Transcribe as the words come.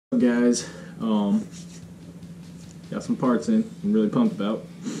Guys, got some parts in. I'm really pumped about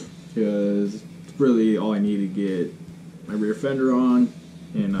because it's really all I need to get my rear fender on,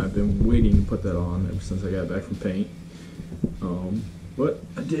 and I've been waiting to put that on ever since I got back from paint. But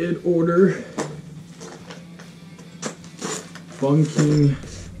I did order BungKing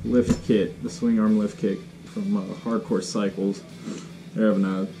lift kit, the swing arm lift kit from Hardcore Cycles. They're having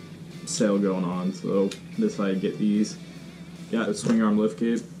a sale going on, so I decided to get these. Got a swing arm lift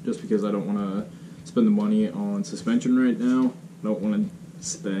kit just because I don't want to spend the money on suspension right now. I don't want to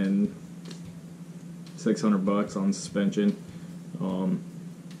spend $600 on suspension.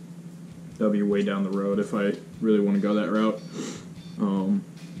 That'll be way down the road if I really want to go that route.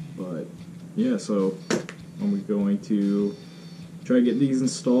 But yeah, so I'm going to try to get these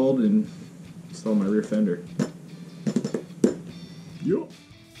installed and install my rear fender. Yup.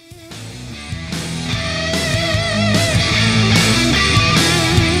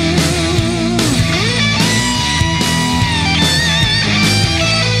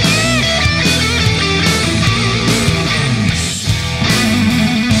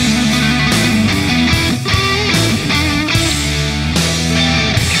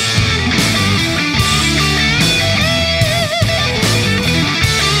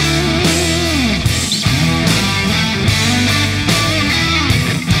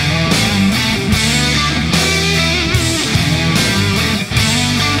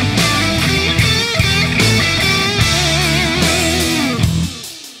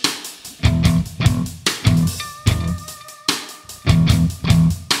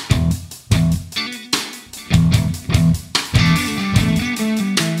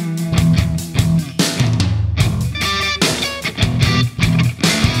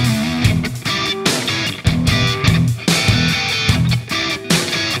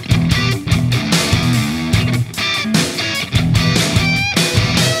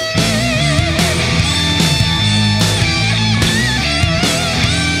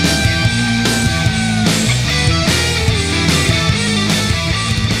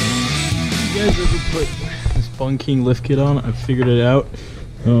 Put this BungKing lift kit on. I figured it out.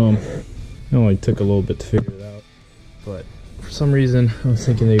 It only took a little bit to figure it out, but for some reason I was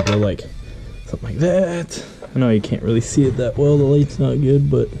thinking they'd go like something like that. I know you can't really see it that well, the light's not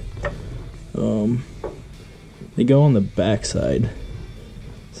good, but they go on the back side.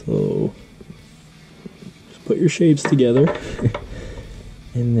 So just put your shapes together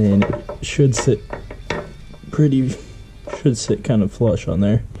and then it should sit kind of flush on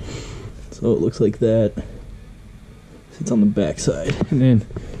there. So it looks like that. It's on the back side, and then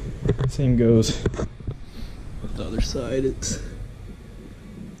same goes with the other side. It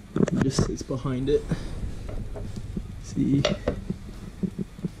just sits behind it. See, that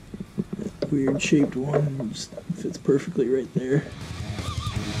weird shaped one just fits perfectly right there.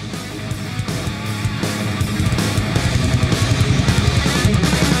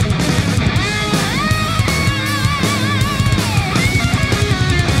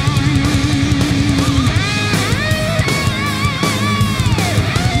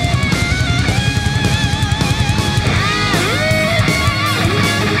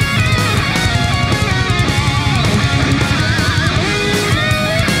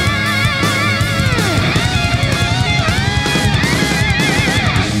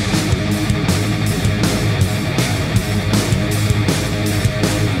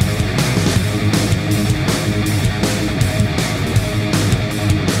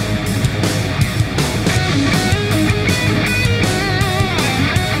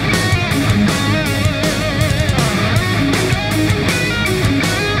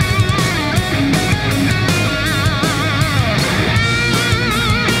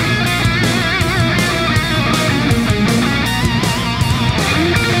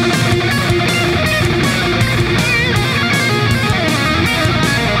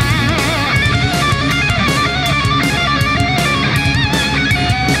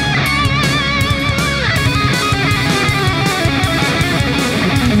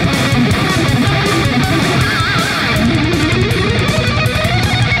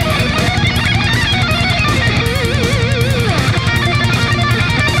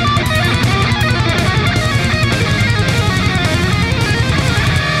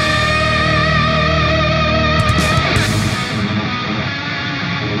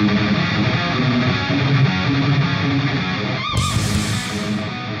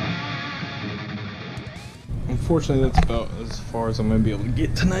 Unfortunately, that's about as far as I'm going to be able to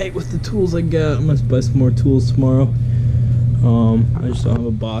get tonight with the tools I got. I'm going to buy some more tools tomorrow. I just don't have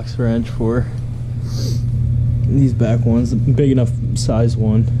a box wrench for these back ones, a big enough size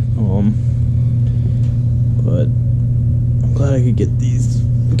one. But I'm glad I could get these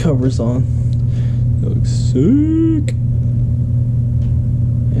covers on. It looks sick.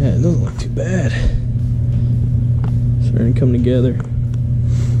 Yeah, it doesn't look too bad. Starting to come together.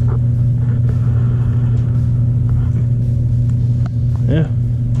 Yeah,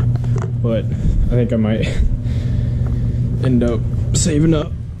 but I think I might end up saving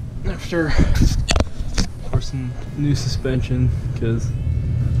up after for some new suspension, because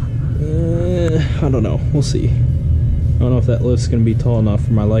I don't know, we'll see. I don't know if that lift's gonna be tall enough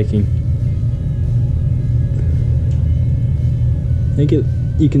for my liking. I think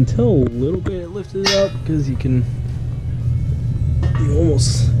you can tell a little bit it lifted it up, because you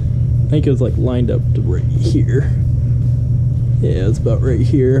almost, I think it was like lined up to right here. Yeah, it's about right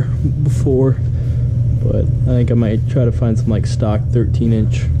here before, but I think I might try to find some like stock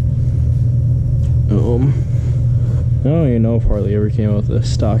 13-inch. I don't even know if Harley ever came out with a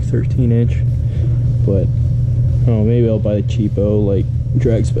stock 13-inch, but oh, maybe I'll buy the cheapo like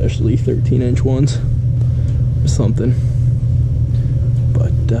drag specialty 13-inch ones or something.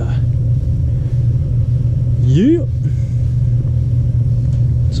 But yeah.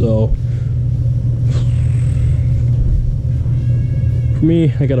 So for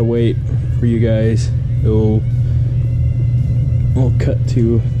me, I gotta wait for you guys. I'll cut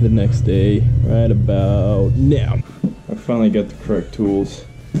to the next day right about now. I finally got the correct tools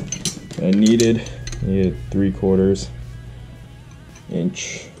that I needed. I needed 3/4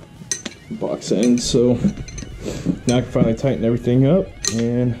 inch box end, so now I can finally tighten everything up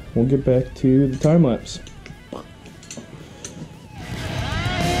and we'll get back to the time lapse.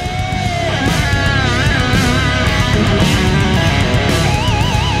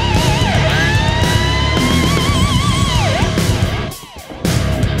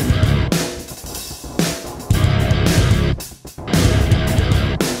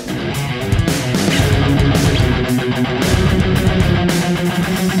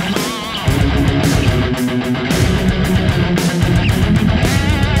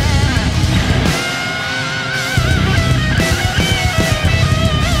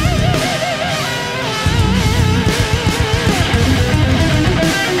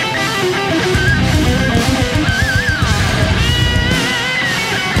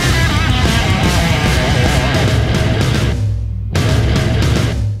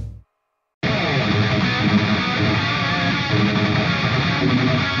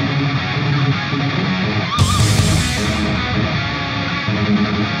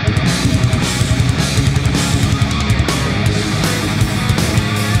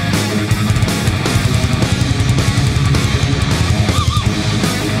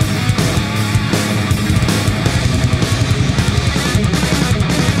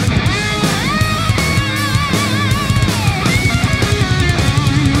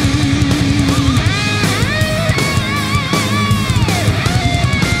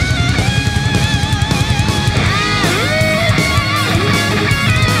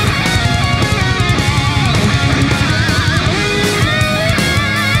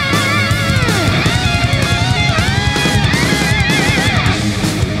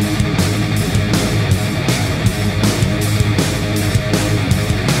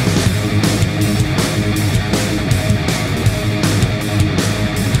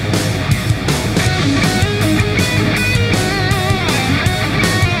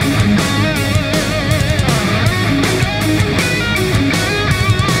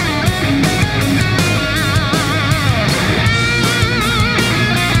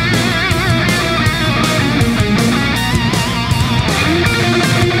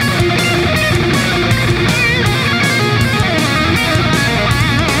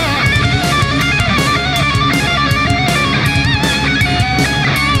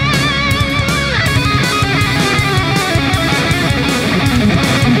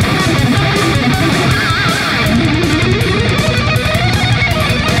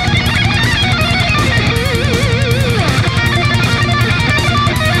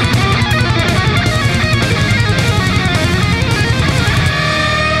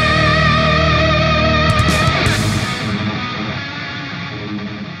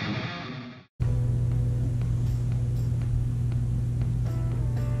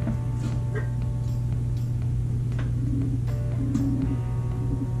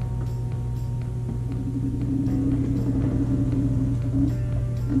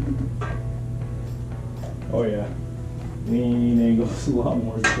 Oh yeah, lean angle's a lot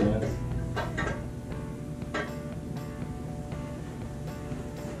more intense.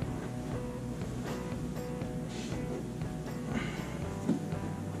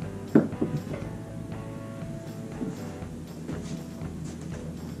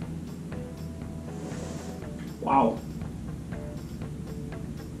 Wow.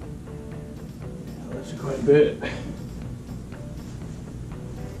 Actually, quite a bit.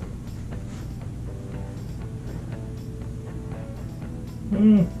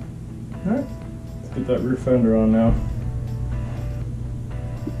 Alright, let's get that rear fender on now.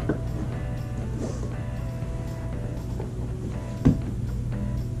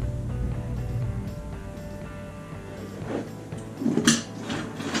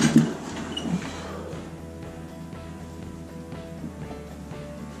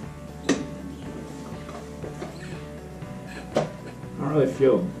 I don't really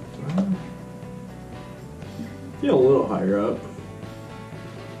feel a little higher up.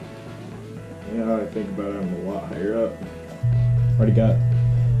 Yeah, I think about it, I'm a lot higher up. Already got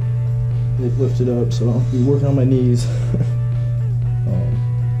it lifted up, so I'll be working on my knees.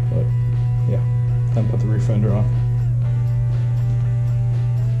 But yeah, time to put the rear fender on.